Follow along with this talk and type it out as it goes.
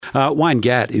Wayne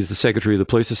Gatt is the Secretary of the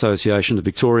Police Association of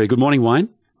Victoria. Good morning, Wayne.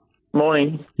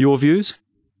 Morning. Your views?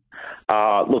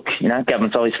 Look,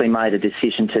 government's obviously made a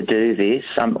decision to do this.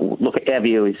 Look, our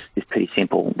view is pretty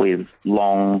simple. We've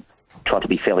long tried to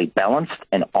be fairly balanced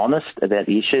and honest about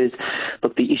the issues.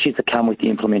 Look, the issues that come with the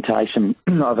implementation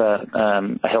of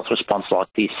a health response like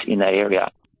this in that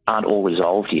area aren't all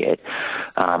resolved yet.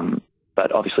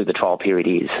 But obviously the trial period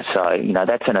is. So,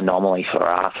 that's an anomaly for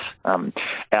us.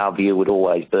 Our view would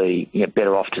always be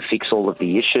better off to fix all of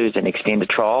the issues and extend a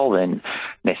trial than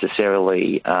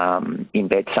necessarily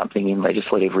embed something in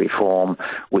legislative reform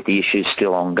with the issues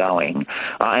still ongoing.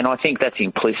 And I think that's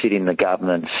implicit in the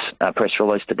government's press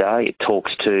release today. It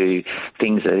talks to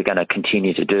things that are going to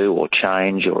continue to do or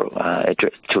change or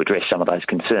to address some of those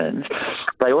concerns.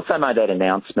 They also made that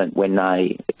announcement when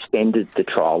they extended the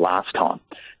trial last time.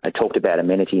 They talked about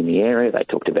amenity in the area, they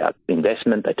talked about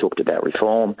investment, they talked about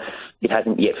reform. It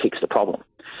hasn't yet fixed the problem.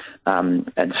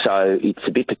 And so it's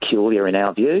a bit peculiar in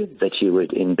our view that you would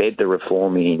embed the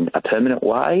reform in a permanent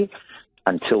way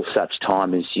until such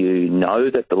time as you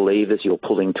know that the levers you're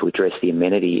pulling to address the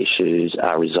amenity issues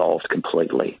are resolved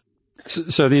completely.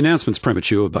 So the announcement's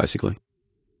premature, basically.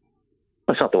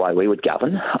 It's not the way we would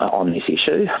govern on this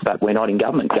issue, but we're not in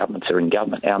government. Governments are in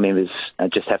government. Our members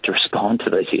just have to respond to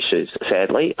these issues,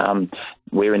 sadly.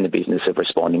 We're in the business of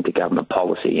responding to government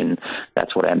policy, and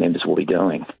that's what our members will be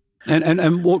doing.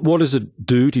 And what does it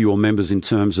do to your members in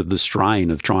terms of the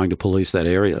strain of trying to police that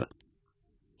area?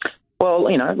 Well,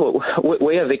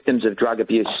 we are victims of drug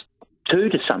abuse too,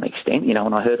 to some extent,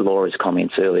 and I heard Laura's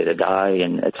comments earlier today,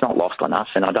 and it's not lost on us,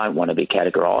 and I don't want to be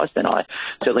categorised, and I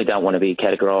certainly don't want to be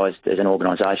categorised as an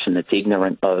organisation that's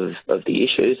ignorant of the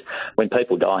issues. When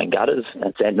people die in gutters,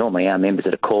 it's normally our members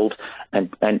that are called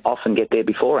and often get there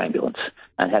before ambulance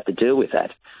and have to deal with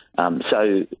that.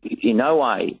 So in no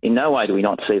way do we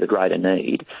not see the greater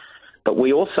need. But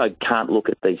we also can't look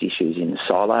at these issues in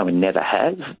silo and never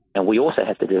have, and we also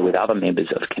have to deal with other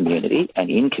members of community and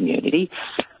in community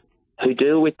who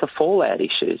deal with the fallout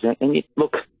issues. And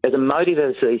look, as emotive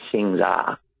as these things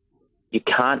are, you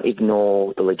can't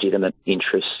ignore the legitimate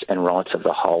interests and rights of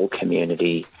the whole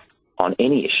community on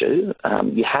any issue.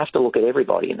 You have to look at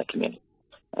everybody in the community.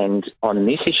 And on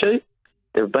this issue,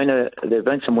 there have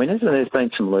been some winners and there's been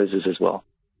some losers as well.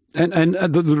 And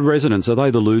the residents, are they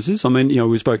the losers? I mean,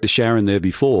 we spoke to Sharon there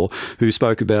before, who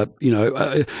spoke about,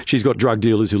 she's got drug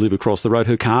dealers who live across the road.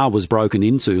 Her car was broken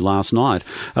into last night.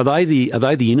 Are they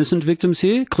the innocent victims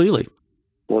here? Clearly.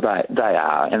 Well, they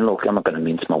are. And look, I'm not going to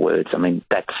mince my words. I mean,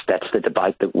 that's the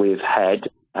debate that we've had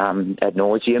ad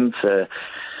nauseum for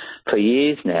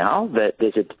years now, that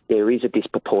there is a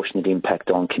disproportionate impact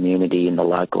on community in the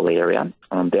local area.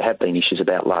 There have been issues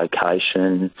about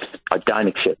location. I don't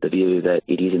accept the view that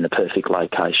it is in the perfect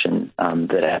location,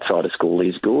 that outside of school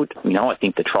is good. I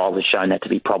think the trial has shown that to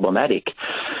be problematic.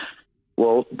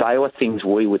 Well, they are things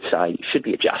we would say should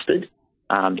be adjusted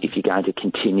if you're going to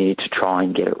continue to try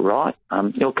and get it right.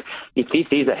 Look, if this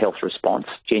is a health response,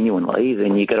 genuinely,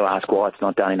 then you've got to ask why it's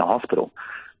not done in a hospital.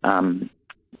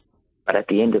 But at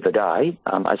the end of the day,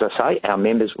 as I say, our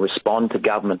members respond to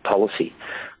government policy.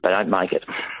 They don't make it.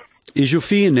 Is your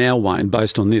fear now, Wayne,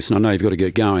 based on this, and I know you've got to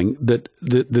get going, that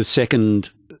the second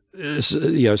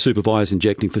supervised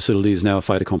injecting facility is now a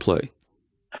fait accompli?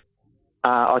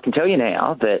 I can tell you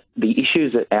now that the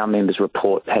issues that our members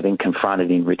report having confronted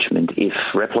in Richmond, if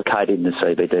replicated in the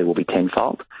CBD, will be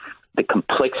tenfold. The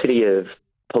complexity of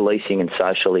policing and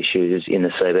social issues in the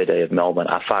CBD of Melbourne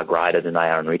are far greater than they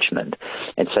are in Richmond.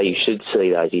 And so you should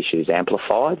see those issues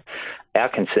amplified. Our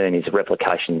concern is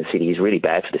replication in the city is really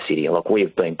bad for the city. Look, we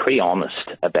have been pretty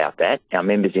honest about that. Our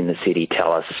members in the city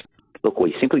tell us, look,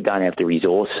 we simply don't have the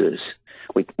resources.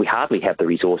 We hardly have the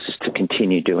resources to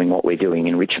continue doing what we're doing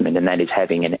in Richmond, and that is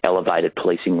having an elevated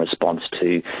policing response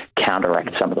to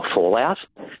counteract some of the fallout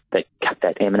that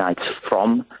emanates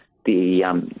from the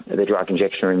drug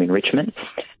injection room in Richmond.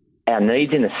 Our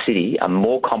needs in the city are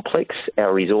more complex,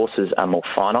 our resources are more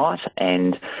finite,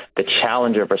 and the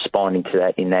challenge of responding to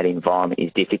that in that environment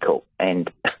is difficult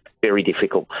and very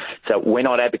difficult. So we're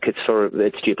not advocates for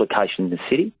its duplication in the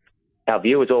city. Our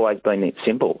view has always been it's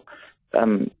simple.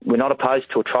 We're not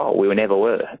opposed to a trial. We never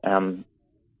were.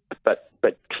 But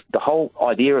the whole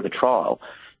idea of a trial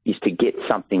is to get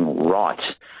something right.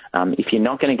 If you're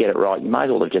not going to get it right, you may as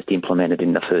well have just implemented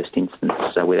in the first instance,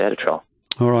 so without a trial.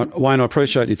 All right. Wayne, I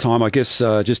appreciate your time. I guess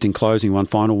just in closing, one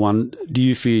final one, do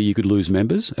you fear you could lose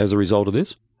members as a result of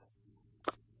this?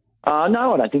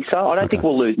 No, I don't think so. I don't think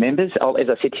we'll lose members. As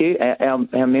I said to you,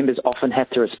 our members often have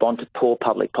to respond to poor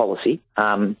public policy.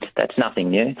 That's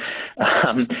nothing new.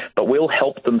 But we'll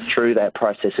help them through that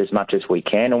process as much as we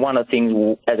can. And one of the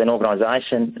things as an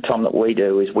organisation, Tom, that we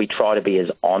do is we try to be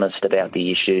as honest about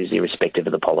the issues irrespective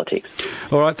of the politics.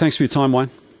 All right, thanks for your time,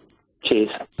 Wayne. Cheers.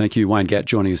 Thank you. Wayne Gatt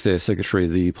joining us there, Secretary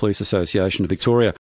of the Police Association of Victoria.